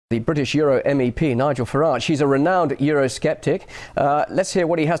The British Euro MEP, Nigel Farage, he's a renowned Eurosceptic. Let's hear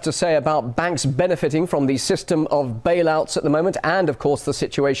what he has to say about banks benefiting from the system of bailouts at the moment and, of course, the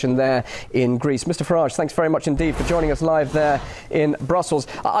situation there in Greece. Mr Farage, thanks very much indeed for joining us live there in Brussels.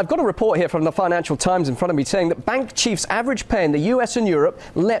 I've got a report here from the Financial Times in front of me saying that bank chiefs' average pay in the US and Europe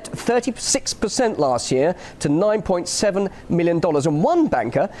leapt 36% last year to $9.7 million. And one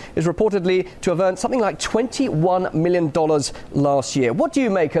banker is reportedly to have earned something like $21 million last year. What do you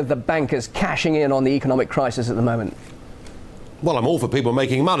make of the bankers cashing in on the economic crisis at the moment? Well, I'm all for people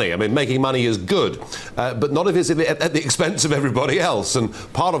making money. I mean, making money is good, but not if it's at the expense of everybody else. And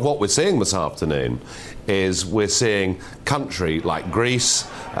part of what we're seeing this afternoon is we're seeing country like Greece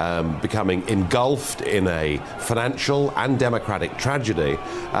becoming engulfed in a financial and democratic tragedy.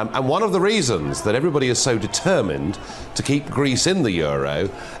 And one of the reasons that everybody is so determined to keep Greece in the euro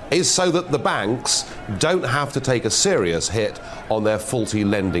is so that the banks don't have to take a serious hit on their faulty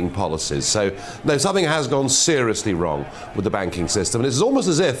lending policies. So, no, something has gone seriously wrong with the banking system. And it's almost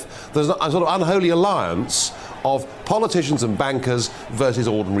as if there's a sort of unholy alliance of politicians and bankers versus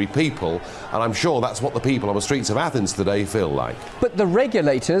ordinary people. And I'm sure that's what the people on the streets of Athens today feel like. But the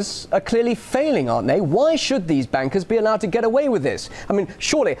regulators are clearly failing, aren't they? Why should these bankers be allowed to get away with this? I mean,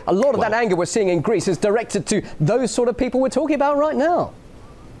 surely a lot of that anger we're seeing in Greece is directed to those sort of people we're talking about right now.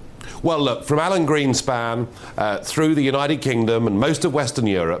 Well, look, from Alan Greenspan through the United Kingdom and most of Western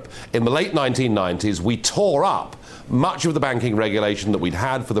Europe, in the late 1990s, we tore up much of the banking regulation that we'd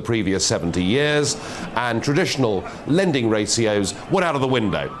had for the previous 70 years, and traditional lending ratios went out of the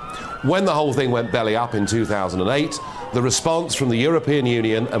window. When the whole thing went belly up in 2008, the response from the European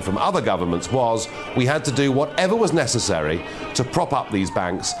Union and from other governments was we had to do whatever was necessary to prop up these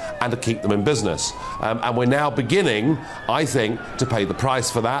banks and to keep them in business. And we're now beginning, I think, to pay the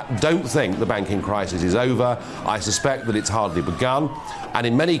price for that. Don't think the banking crisis is over. I suspect that it's hardly begun. And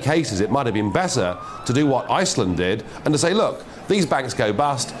in many cases, it might have been better to do what Iceland did and to say, look, these banks go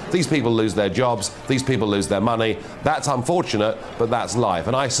bust, these people lose their jobs, these people lose their money. That's unfortunate, but that's life.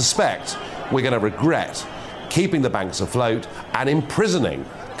 And I suspect we're going to regret keeping the banks afloat and imprisoning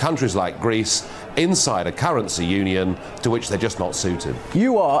countries like Greece inside a currency union to which they're just not suited.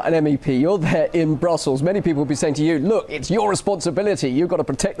 You are an MEP, you're there in Brussels. Many people will be saying to you, look, it's your responsibility, you've got to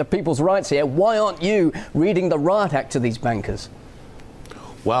protect the people's rights here. Why aren't you reading the riot act to these bankers?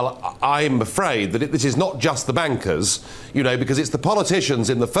 Well, I'm afraid that this is not just the bankers, you know, because it's the politicians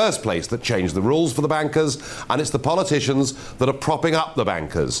in the first place that change the rules for the bankers, and it's the politicians that are propping up the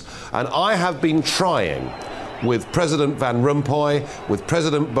bankers. And I have been trying with President Van Rompuy, with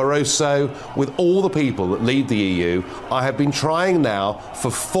President Barroso, with all the people that lead the EU, I have been trying now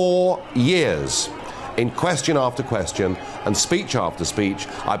for 4 years. In question after question and speech after speech,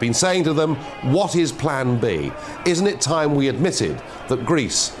 I've been saying to them, what is plan B? Isn't it time we admitted that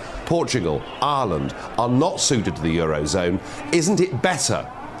Greece, Portugal, Ireland are not suited to the Eurozone? Isn't it better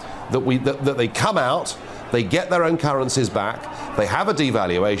that they come out, they get their own currencies back, they have a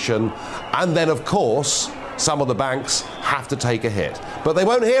devaluation, and then, of course, some of the banks have to take a hit? But they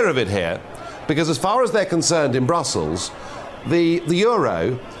won't hear of it here, because as far as they're concerned in Brussels, the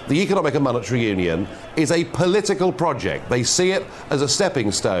euro, the economic and monetary union, is a political project. They see it as a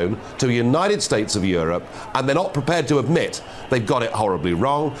stepping stone to a United States of Europe, and they're not prepared to admit they've got it horribly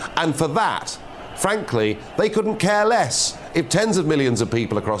wrong. And for that, frankly, they couldn't care less if tens of millions of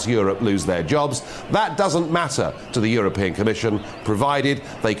people across Europe lose their jobs. That doesn't matter to the European Commission, provided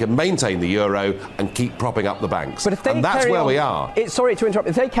they can maintain the euro and keep propping up the banks. But if they and that's where we are. Sorry to interrupt.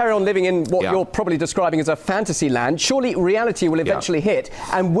 If they carry on living in what you're probably describing as a fantasy land, surely reality will eventually hit,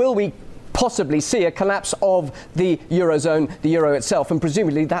 and will we possibly see a collapse of the Eurozone, the euro itself? And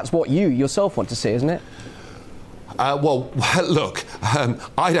presumably that's what you yourself want to see, isn't it? Well, look,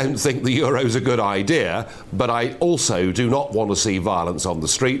 I don't think the euro's a good idea, but I also do not want to see violence on the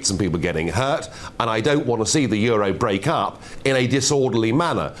streets and people getting hurt, and I don't want to see the euro break up in a disorderly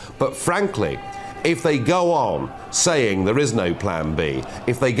manner. But frankly, if they go on saying there is no plan B,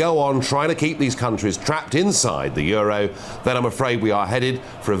 if they go on trying to keep these countries trapped inside the euro, then I'm afraid we are headed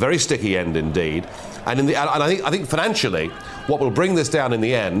for a very sticky end indeed. And I think financially, what will bring this down in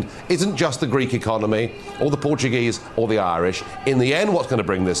the end isn't just the Greek economy or the Portuguese or the Irish. In the end, what's going to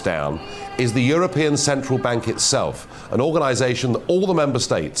bring this down is the European Central Bank itself, an organisation that all the member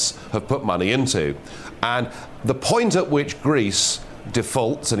states have put money into. And the point at which Greece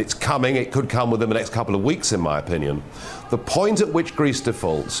defaults, and it's coming, it could come within the next couple of weeks in my opinion, the point at which Greece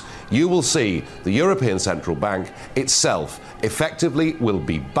defaults, you will see the European Central Bank itself effectively will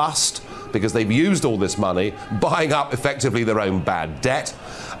be bust, because they've used all this money buying up effectively their own bad debt.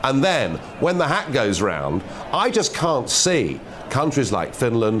 And then, when the hat goes round, I just can't see countries like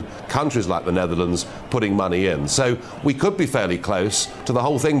Finland, countries like the Netherlands putting money in. So we could be fairly close to the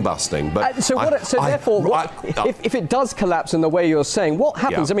whole thing busting. But if it does collapse in the way you're saying, what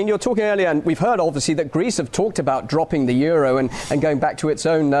happens? Yeah. I mean, you're talking earlier, and we've heard obviously that Greece have talked about dropping the euro and going back to its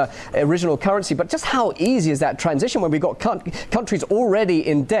own original currency. But just how easy is that transition when we've got countries already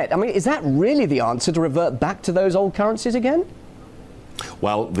in debt? I mean, is that really the answer, to revert back to those old currencies again?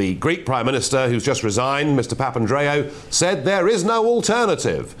 Well, the Greek Prime Minister, who's just resigned, Mr. Papandreou, said there is no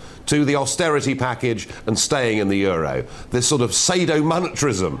alternative to the austerity package and staying in the euro. This sort of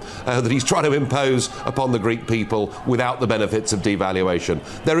sadomonetarism that he's trying to impose upon the Greek people without the benefits of devaluation.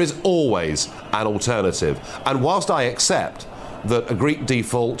 There is always an alternative. And whilst I accept that a Greek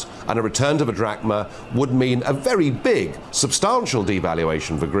default and a return to the drachma would mean a very big, substantial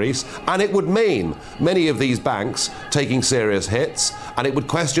devaluation for Greece, and it would mean many of these banks taking serious hits, and it would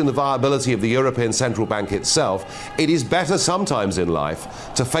question the viability of the European Central Bank itself, it is better sometimes in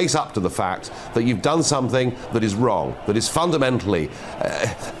life to face up to the fact that you've done something that is wrong, that is fundamentally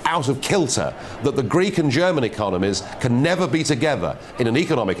out of kilter, that the Greek and German economies can never be together in an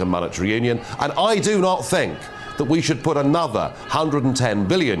economic and monetary union, and I do not think that we should put another 110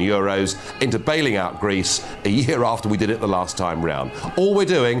 billion euros into bailing out Greece a year after we did it the last time round. All we're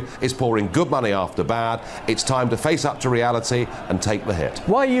doing is pouring good money after bad. It's time to face up to reality and take the hit.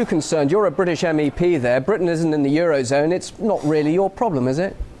 Why are you concerned? You're a British MEP there. Britain isn't in the Eurozone. It's not really your problem, is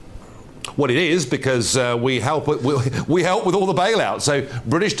it? Well, it is, because we help with all the bailouts. So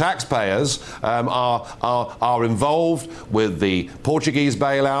British taxpayers are involved with the Portuguese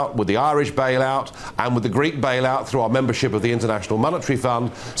bailout, with the Irish bailout, and with the Greek bailout through our membership of the International Monetary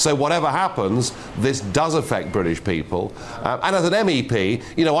Fund. So whatever happens, this does affect British people. And as an MEP,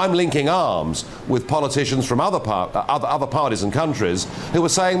 you know, I'm linking arms with politicians from other parties and countries who are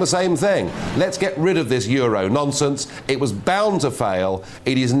saying the same thing. Let's get rid of this euro nonsense. It was bound to fail.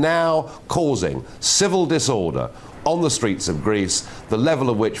 It is now causing civil disorder on the streets of Greece, the level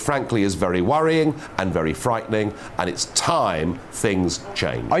of which, frankly, is very worrying and very frightening, and it's time things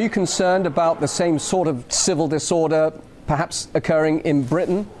change. Are you concerned about the same sort of civil disorder perhaps occurring in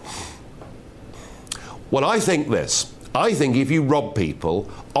Britain? Well, I think this. I think if you rob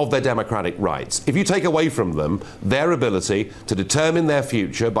people of their democratic rights, if you take away from them their ability to determine their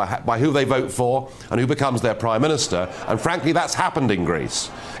future by who they vote for and who becomes their prime minister, and frankly that's happened in Greece.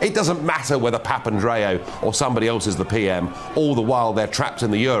 It doesn't matter whether Papandreou or somebody else is the PM, all the while they're trapped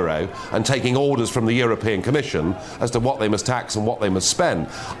in the euro and taking orders from the European Commission as to what they must tax and what they must spend.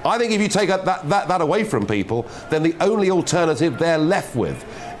 I think if you take that away from people, then the only alternative they're left with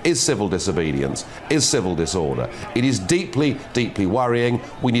is civil disobedience, is civil disorder. It is deeply, deeply worrying.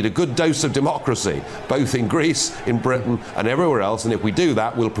 We need a good dose of democracy, both in Greece, in Britain and everywhere else, and if we do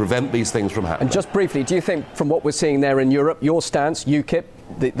that, we'll prevent these things from happening. And just briefly, do you think, from what we're seeing there in Europe, your stance, UKIP,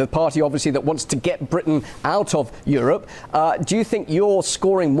 the party obviously that wants to get Britain out of Europe, do you think you're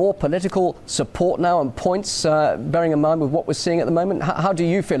scoring more political support now and points, bearing in mind with what we're seeing at the moment? How do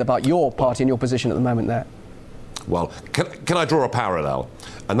you feel about your party and your position at the moment there? Well, can I draw a parallel?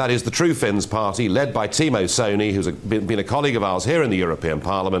 And that is the True Finns party, led by Timo Soini, who's been a colleague of ours here in the European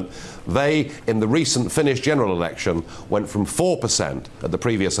Parliament. They, in the recent Finnish general election, went from 4% at the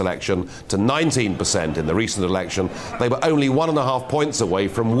previous election to 19% in the recent election. They were only 1.5 points away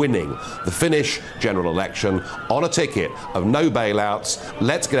from winning the Finnish general election on a ticket of no bailouts.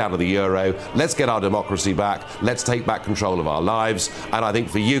 Let's get out of the euro. Let's get our democracy back. Let's take back control of our lives. And I think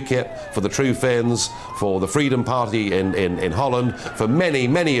for UKIP, for the True Finns, for the Freedom Party in Holland, for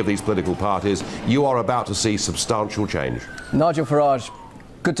many of these political parties, you are about to see substantial change. Nigel Farage,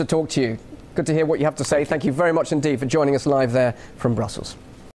 good to talk to you. Good to hear what you have to say. Thank you very much indeed for joining us live there from Brussels.